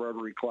Sunrise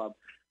Rotary Club.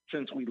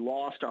 Since we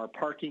lost our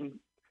parking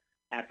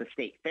at the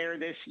state fair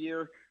this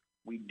year,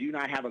 we do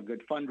not have a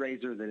good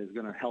fundraiser that is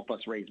going to help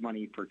us raise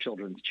money for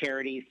children's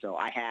charities. So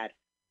I had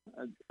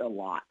a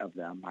lot of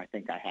them. I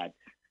think I had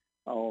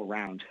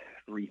around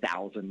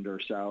 3,000 or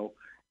so.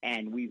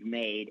 And we've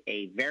made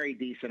a very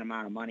decent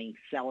amount of money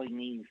selling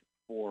these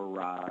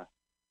for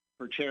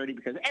charity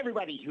because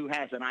everybody who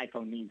has an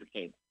iPhone needs a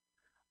cable.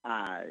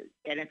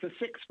 And it's a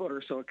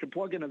 6-footer, so it can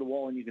plug into the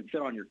wall and you can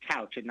sit on your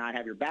couch and not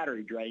have your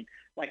battery drain,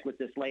 like with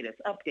this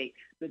latest update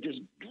that just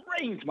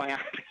drains my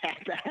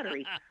iPad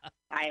battery.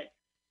 I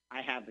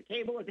have the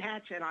cable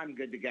attached and I'm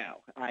good to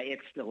go. It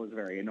still is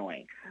very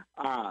annoying.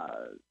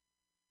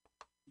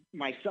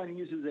 My son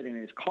uses it in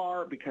his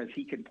car because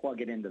he can plug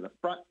it into the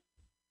front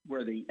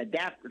where the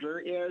adapter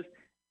is,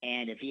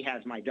 and if he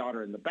has my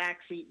daughter in the back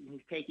seat and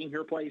he's taking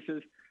her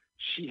places,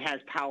 she has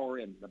power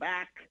in the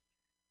back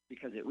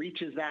because it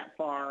reaches that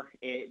far.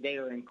 They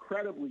are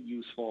incredibly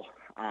useful.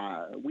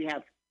 We've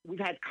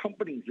had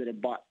companies that have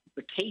bought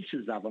the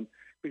cases of them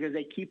because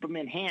they keep them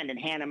in hand and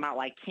hand them out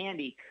like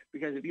candy,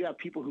 because if you have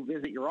people who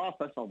visit your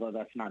office, although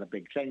that's not a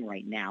big thing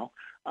right now,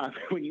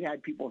 when you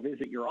had people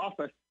visit your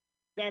office,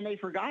 then they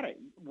forgot it.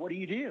 What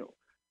do?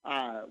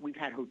 We've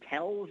had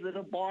hotels that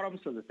have bought them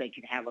so that they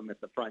can have them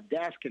at the front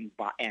desk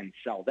and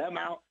sell them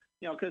out.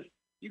 Because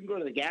you can go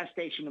to the gas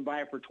station and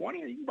buy it for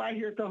 20, or you can buy it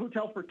here at the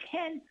hotel for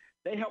 10.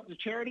 They helped the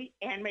charity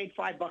and made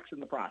 $5 in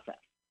the process.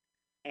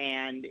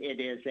 And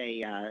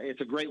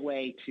it's a great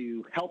way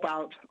to help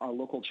out a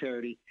local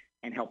charity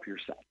and help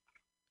yourself.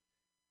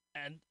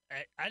 And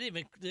I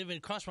didn't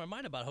even cross my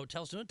mind about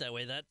hotels doing it that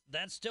way.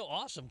 That's still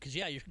awesome because,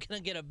 yeah, you're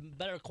going to get a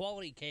better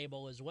quality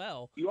cable as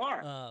well. You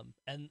are.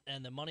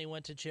 And the money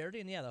went to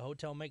charity, and, yeah, the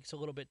hotel makes a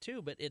little bit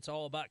too, but it's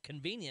all about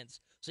convenience.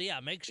 So, yeah,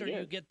 make sure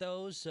you get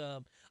those.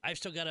 I've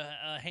still got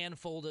a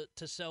handful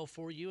to sell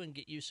for you and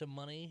get you some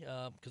money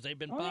because they've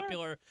been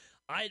popular. Yeah.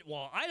 I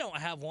don't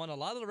have one. A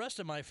lot of the rest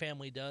of my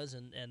family does,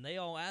 and they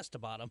all asked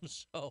about them.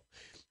 So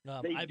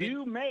they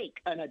do make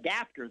an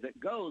adapter that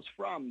goes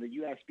from the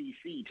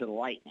USB-C to the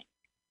Lightning.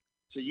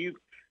 So you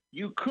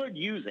could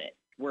use it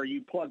where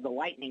you plug the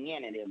Lightning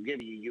in and it'll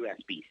give you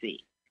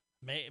USB-C.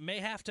 May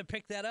have to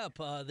pick that up.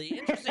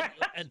 The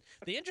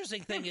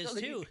interesting thing is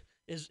too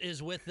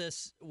is with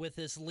this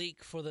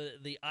leak for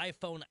the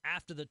iPhone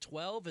after the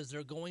 12 is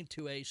they're going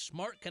to a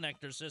smart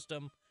connector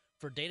system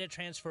for data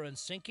transfer and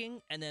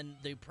syncing, and then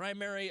the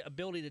primary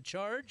ability to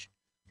charge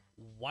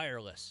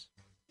wireless.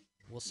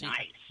 We'll see.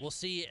 Nice. We'll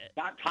see.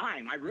 About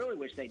time. I really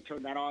wish they'd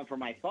turn that on for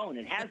my phone.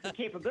 It has the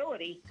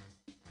capability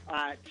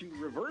to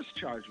reverse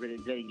charge, but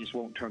they just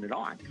won't turn it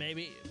on.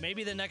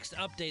 Maybe the next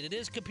update. It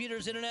is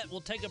Computers Internet.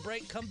 We'll take a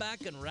break, come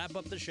back, and wrap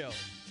up the show.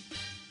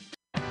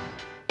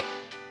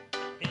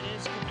 It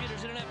is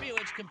Computers Internet,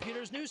 BOH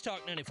Computers, News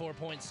Talk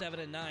 94.7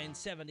 and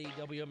 970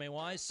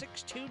 WMAY,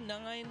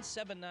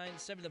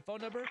 629-7970, the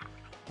phone number.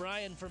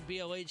 Brian from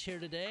BOH here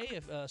today.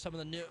 If some of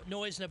the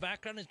noise in the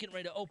background is getting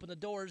ready to open the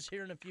doors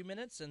here in a few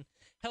minutes and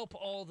help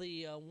all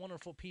the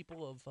wonderful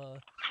people of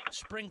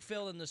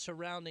Springfield and the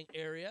surrounding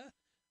area.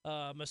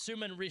 I'm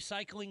assuming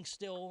recycling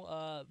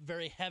still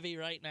very heavy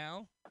right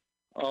now.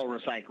 Oh,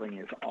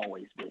 recycling is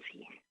always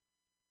busy.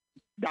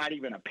 Not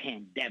even a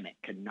pandemic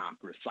can knock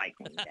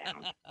recycling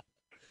down.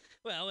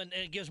 Well, and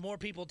it gives more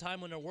people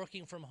time when they're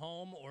working from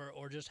home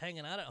or just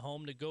hanging out at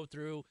home to go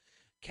through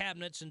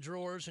cabinets and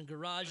drawers and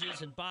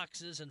garages and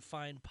boxes and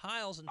find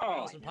piles and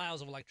piles and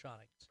piles of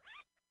electronics.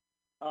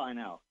 Oh, I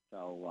know.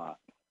 So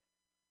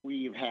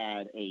we've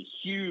had a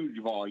huge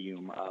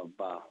volume of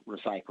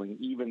recycling,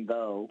 even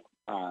though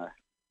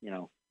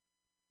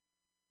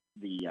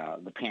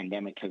the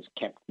pandemic has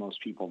kept most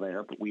people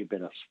there. But we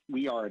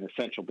are an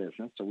essential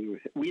business, so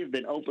we have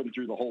been open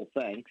through the whole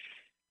thing.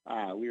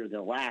 We were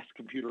the last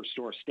computer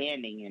store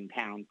standing in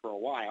town for a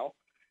while,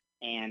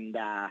 and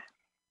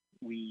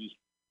we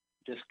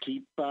just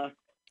keep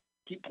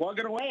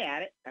plugging away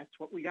at it. That's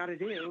what we got to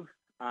do.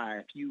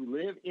 If you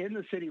live in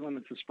the city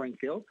limits of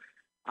Springfield,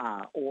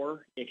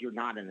 or if you're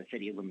not in the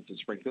city limits of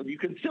Springfield, you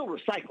can still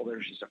recycle.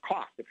 There's just a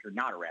cost if you're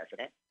not a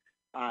resident.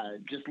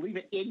 Just leave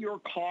it in your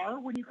car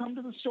when you come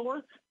to the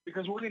store,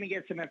 because we're going to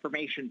get some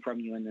information from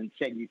you and then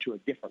send you to a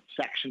different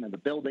section of the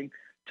building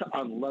to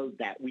unload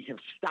that. We have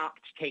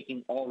stopped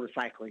taking all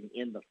recycling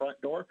in the front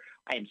door.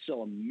 I am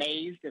still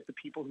amazed at the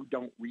people who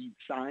don't read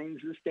signs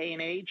this day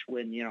and age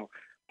when,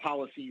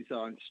 policies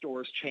on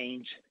stores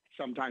change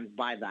sometimes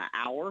by the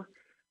hour.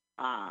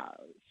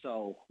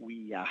 So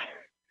we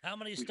How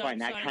many stop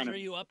signs are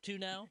you up to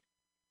now?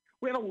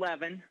 We have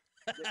 11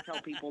 that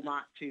tell people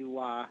not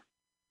to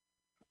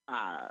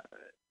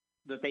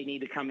that they need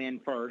to come in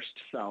first.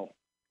 So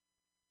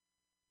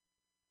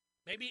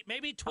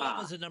maybe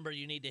 12 is a number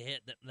you need to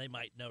hit that they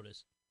might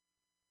notice.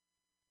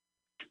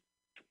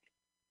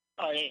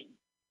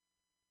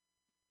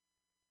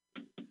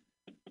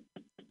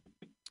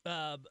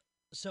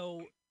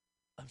 So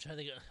I'm trying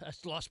to think. I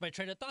lost my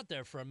train of thought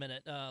there for a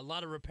minute. A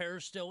lot of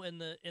repairs still in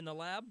the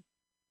lab.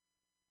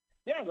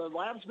 Yeah, the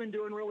lab's been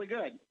doing really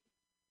good.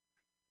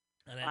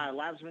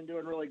 Lab's been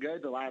doing really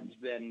good. The lab's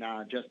been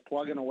just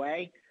plugging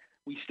away.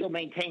 We still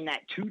maintain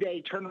that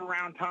 2-day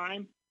turnaround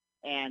time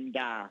and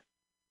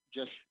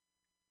just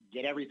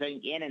get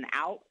everything in and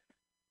out,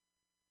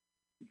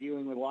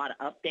 dealing with a lot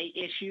of update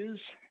issues,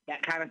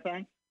 that kind of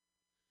thing.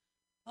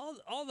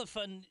 All the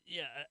fun,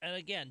 yeah. And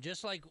again,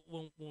 just like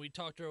when we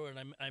talked earlier,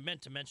 and I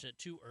meant to mention it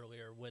too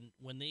earlier,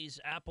 when these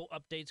Apple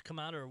updates come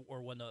out,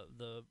 or when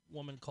the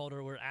woman called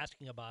earlier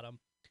asking about them,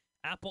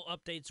 Apple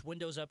updates,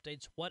 Windows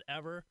updates,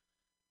 whatever,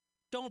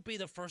 don't be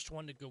the first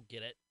one to go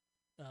get it.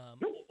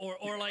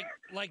 Or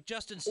like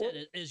Justin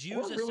said, is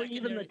use or a really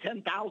secondary... even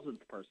the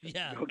 10,000th person.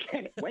 Yeah.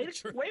 Okay.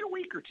 Wait a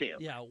week or two.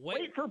 Yeah.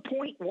 Wait for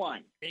point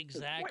one.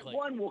 Exactly. Point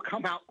one will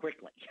come out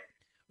quickly.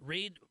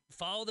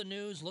 Follow the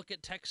news, look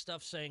at tech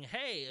stuff saying,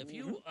 hey, if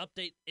you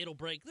update, it'll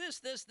break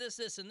this,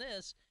 and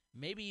this.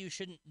 Maybe you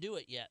shouldn't do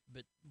it yet,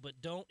 but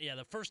don't. Yeah,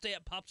 the first day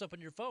it pops up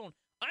on your phone,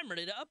 I'm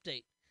ready to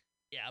update.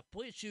 Yeah,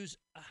 please choose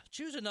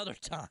another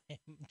time.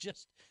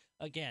 Just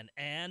again,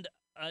 and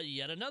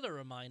yet another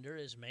reminder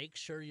is make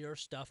sure your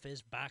stuff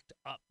is backed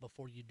up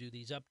before you do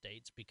these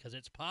updates, because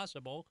it's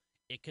possible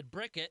it could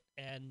brick it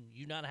and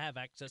you not have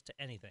access to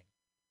anything.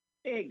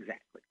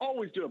 Exactly.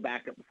 Always do a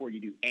backup before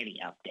you do any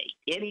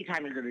update.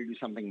 Anytime you're going to do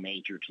something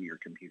major to your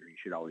computer, you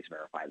should always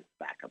verify that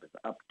the backup is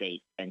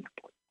update and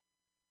complete.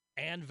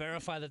 And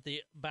verify that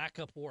the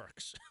backup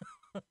works.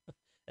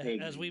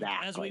 Exactly.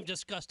 As we've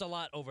discussed a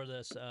lot over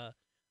this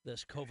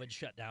this COVID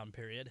shutdown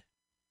period.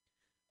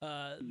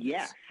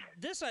 Yes.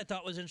 This I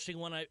thought was interesting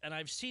one, and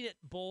I've seen it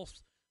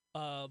both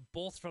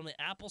from the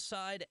Apple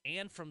side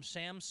and from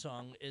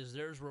Samsung. Is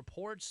there's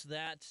reports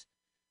that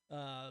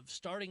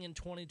starting in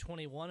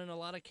 2021, in a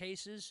lot of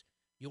cases,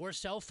 your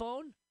cell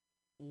phone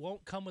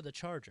won't come with a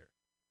charger.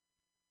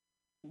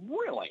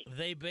 Really?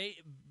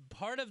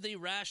 Part of the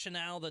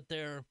rationale that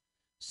they're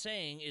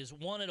saying is,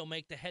 one, it'll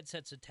make the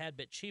headsets a tad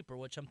bit cheaper,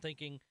 which I'm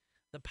thinking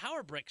the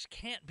power bricks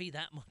can't be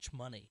that much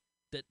money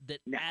that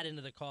add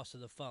into the cost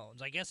of the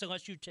phones. I guess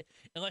unless you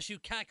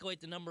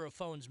calculate the number of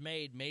phones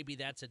made, maybe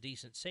that's a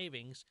decent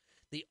savings.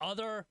 The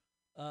other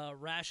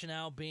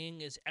rationale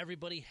being is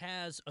everybody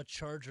has a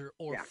charger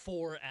or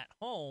four at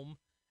home.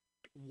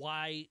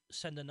 Why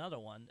send another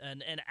one?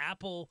 And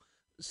Apple,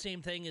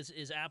 same thing,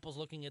 is Apple's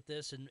looking at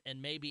this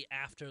and maybe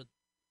after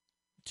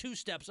 2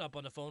 steps up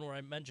on the phone, where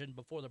I mentioned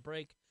before the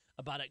break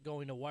about it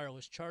going to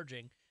wireless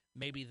charging,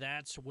 maybe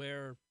that's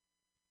where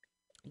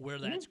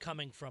that's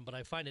coming from. But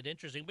I find it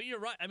interesting. But you're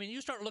right. I mean,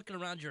 you start looking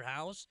around your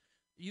house,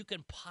 you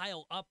can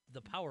pile up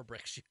the power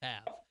bricks you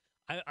have.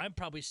 I'm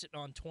probably sitting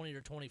on 20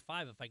 or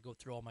 25 if I go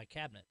through all my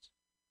cabinets.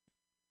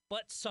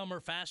 But some are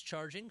fast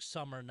charging,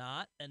 some are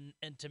not. And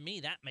to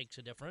me, that makes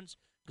a difference.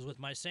 Because with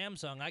my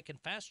Samsung, I can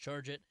fast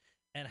charge it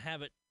and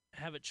have it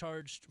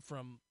charged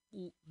from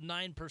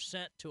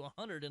 9% to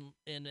 100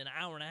 in an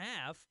hour and a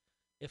half.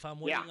 If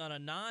I'm waiting on a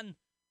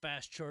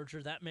non-fast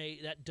charger, that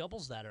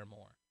doubles that or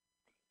more.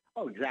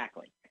 Oh,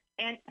 exactly.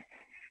 And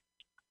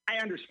I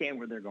understand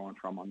where they're going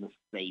from on the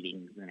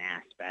savings and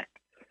aspect.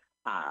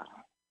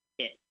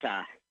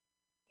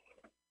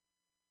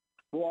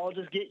 We'll all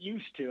just get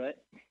used to it.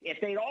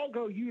 If they'd all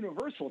go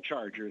universal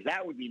chargers,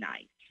 that would be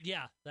nice.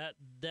 Yeah, that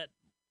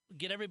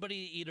get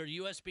everybody either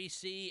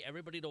USB-C,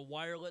 everybody to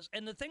wireless.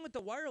 And the thing with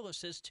the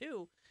wireless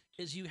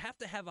is you have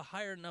to have a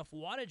higher enough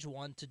wattage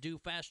one to do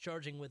fast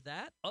charging with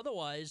that.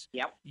 Otherwise,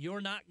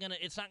 it's not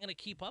gonna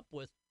keep up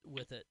with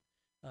it.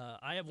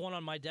 I have one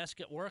on my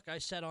desk at work. I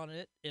set on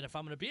it, and if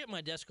I'm going to be at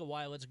my desk a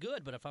while, it's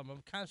good. But if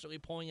I'm constantly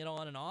pulling it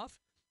on and off,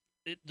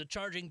 the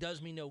charging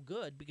does me no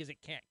good because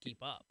it can't keep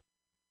up.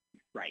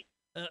 Right.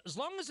 As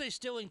long as they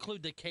still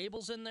include the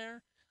cables in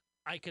there,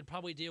 I could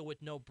probably deal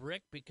with no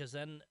brick, because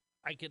then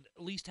I could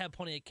at least have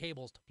plenty of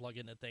cables to plug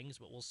into things.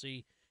 But we'll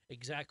see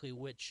exactly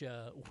which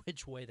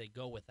way they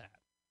go with that.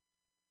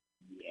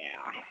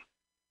 Yeah.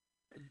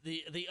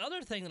 The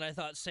other thing that I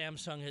thought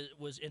Samsung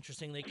was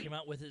interesting they came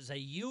out with is a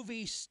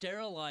UV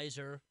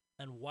sterilizer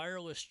and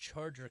wireless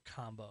charger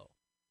combo.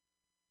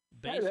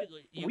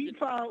 Basically,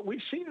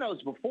 we've seen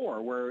those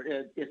before, where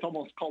it's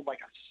almost called like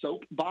a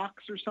soap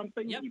box or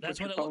something. Yep, you that's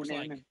put what your it looks phone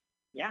like.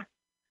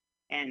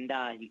 And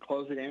you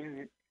close it in, and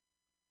it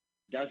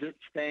does its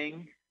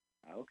thing.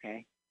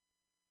 Okay.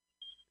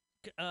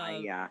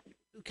 Kind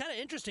of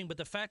interesting, but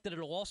the fact that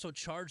it'll also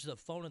charge the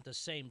phone at the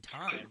same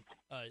time,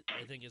 I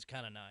think is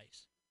kind of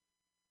nice.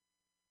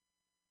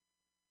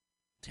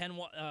 10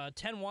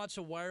 watts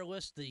of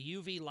wireless. The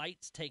UV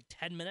lights take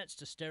 10 minutes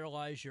to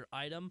sterilize your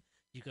item.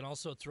 You can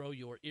also throw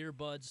your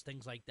earbuds,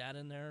 things like that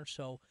in there.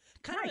 So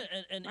kind of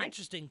an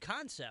interesting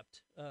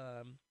concept.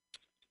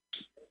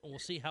 We'll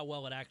see how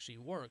well it actually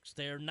works.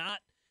 They're not,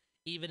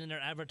 even in their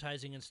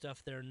advertising and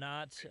stuff, they're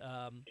not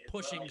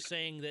pushing,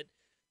 saying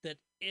that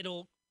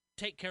it'll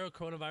take care of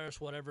coronavirus,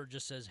 whatever.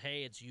 Just says,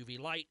 hey, it's UV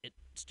light. It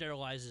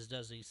sterilizes,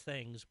 does these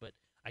things. But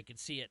I could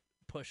see it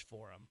push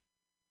for them.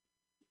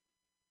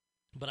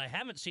 But I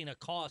haven't seen a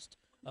cost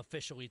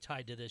officially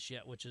tied to this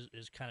yet, which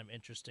is kind of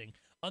interesting.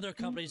 Other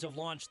companies have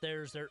launched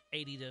theirs. They're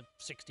 $80 to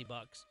 $60.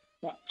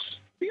 Well,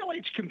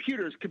 BLH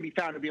Computers can be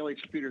found at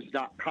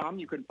blhcomputers.com.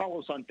 You can follow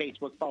us on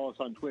Facebook, follow us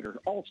on Twitter.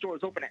 All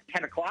stores open at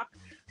 10 o'clock.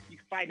 You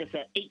can find us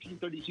at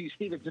 1832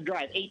 Stevenson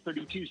Drive,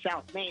 832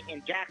 South Main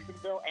in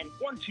Jacksonville, and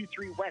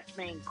 123 West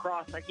Main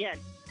Cross. Again,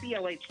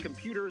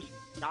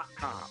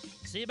 blhcomputers.com.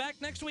 See you back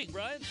next week,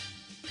 Brian.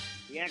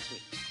 See you next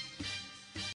week.